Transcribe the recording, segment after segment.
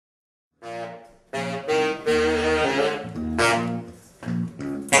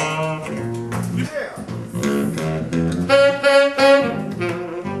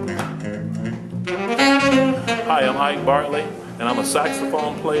Ike Bartley, and I'm a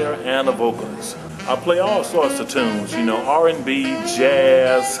saxophone player and a vocalist. I play all sorts of tunes, you know, R&B,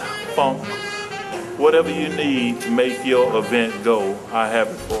 jazz, funk, whatever you need to make your event go, I have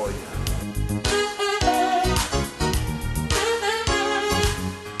it for you.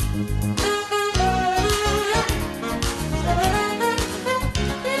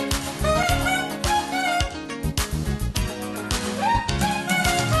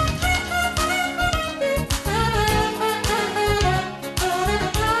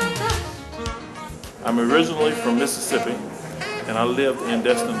 I'm originally from Mississippi, and I lived in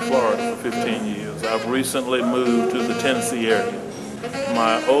Destin, Florida for 15 years. I've recently moved to the Tennessee area.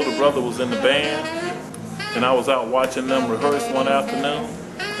 My older brother was in the band, and I was out watching them rehearse one afternoon,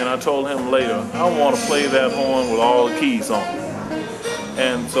 and I told him later, I want to play that horn with all the keys on it.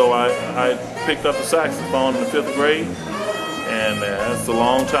 And so I picked up the saxophone in the 5th grade, and that's a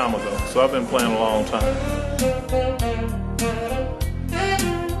long time ago. So I've been playing a long time.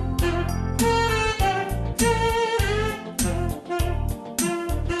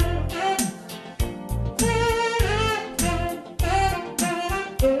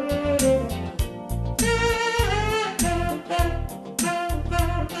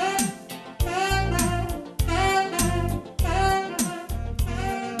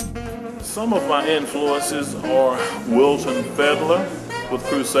 Some of my influences are Wilton Fiddler with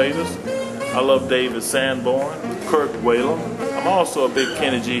Crusaders. I love David Sanborn, Kirk Whalum. I'm also a big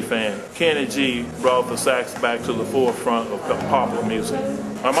Kenny G fan. Kenny G brought the sax back to the forefront of popular music.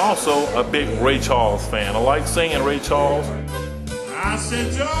 I'm also a big Ray Charles fan. I like singing Ray Charles. I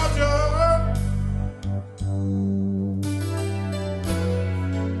said, Georgia,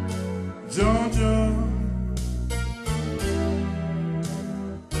 Georgia,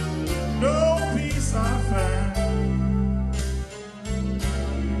 no peace I find,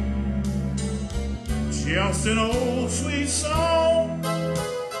 just an old sweet song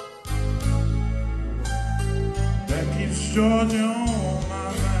that keeps Georgia on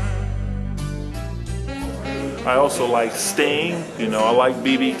my mind. I also like Sting, you know, I like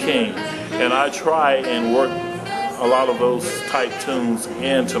B.B. King, and I try and work a lot of those type tunes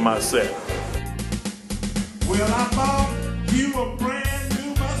into my set. Well, I bought you a brand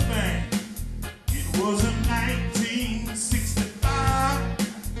new Mustang. It was in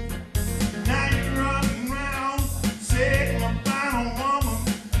 1965. Now you're running around, saying my final woman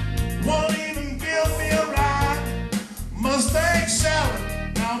won't even give me a ride. Mustang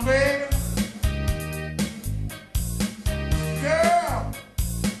salad, now baby. Girl,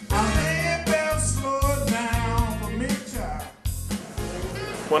 I think better slow it down for me, child.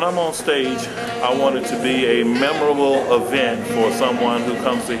 When I'm on stage, I want it to be a memorable event for someone who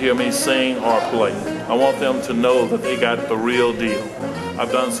comes to hear me sing or play. I want them to know that they got the real deal.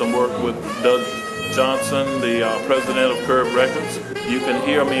 I've done some work with Doug Johnson, the president of Curb Records. You can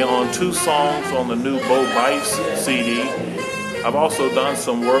hear me on 2 songs on the new Bo Bice CD. I've also done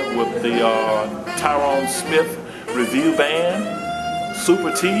some work with the Tyrone Smith Review Band,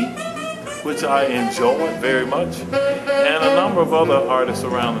 Super T, which I enjoy very much, and a number of other artists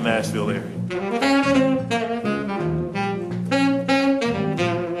around the Nashville area.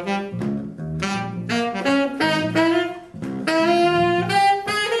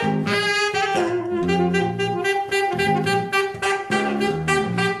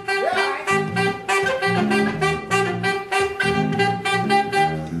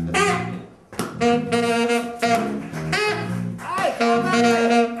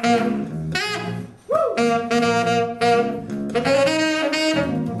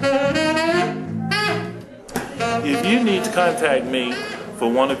 If you need to contact me for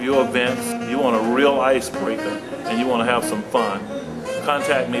one of your events, you want a real icebreaker, and you want to have some fun,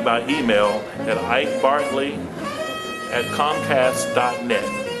 contact me by email at ikebartley@comcast.net,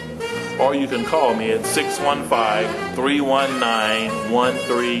 or you can call me at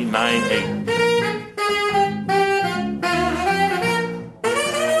 615-319-1398.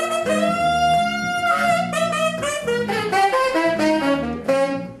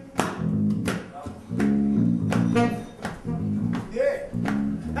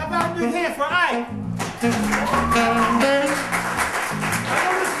 How about a big hand for Ike? I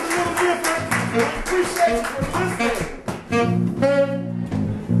know this is a little different, but I appreciate you for listening.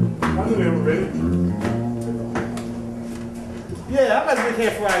 I knew they were ready. Yeah, how about a big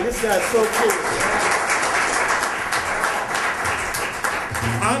hand for Ike? This guy's so cool.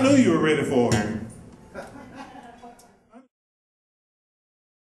 I knew you were ready for him.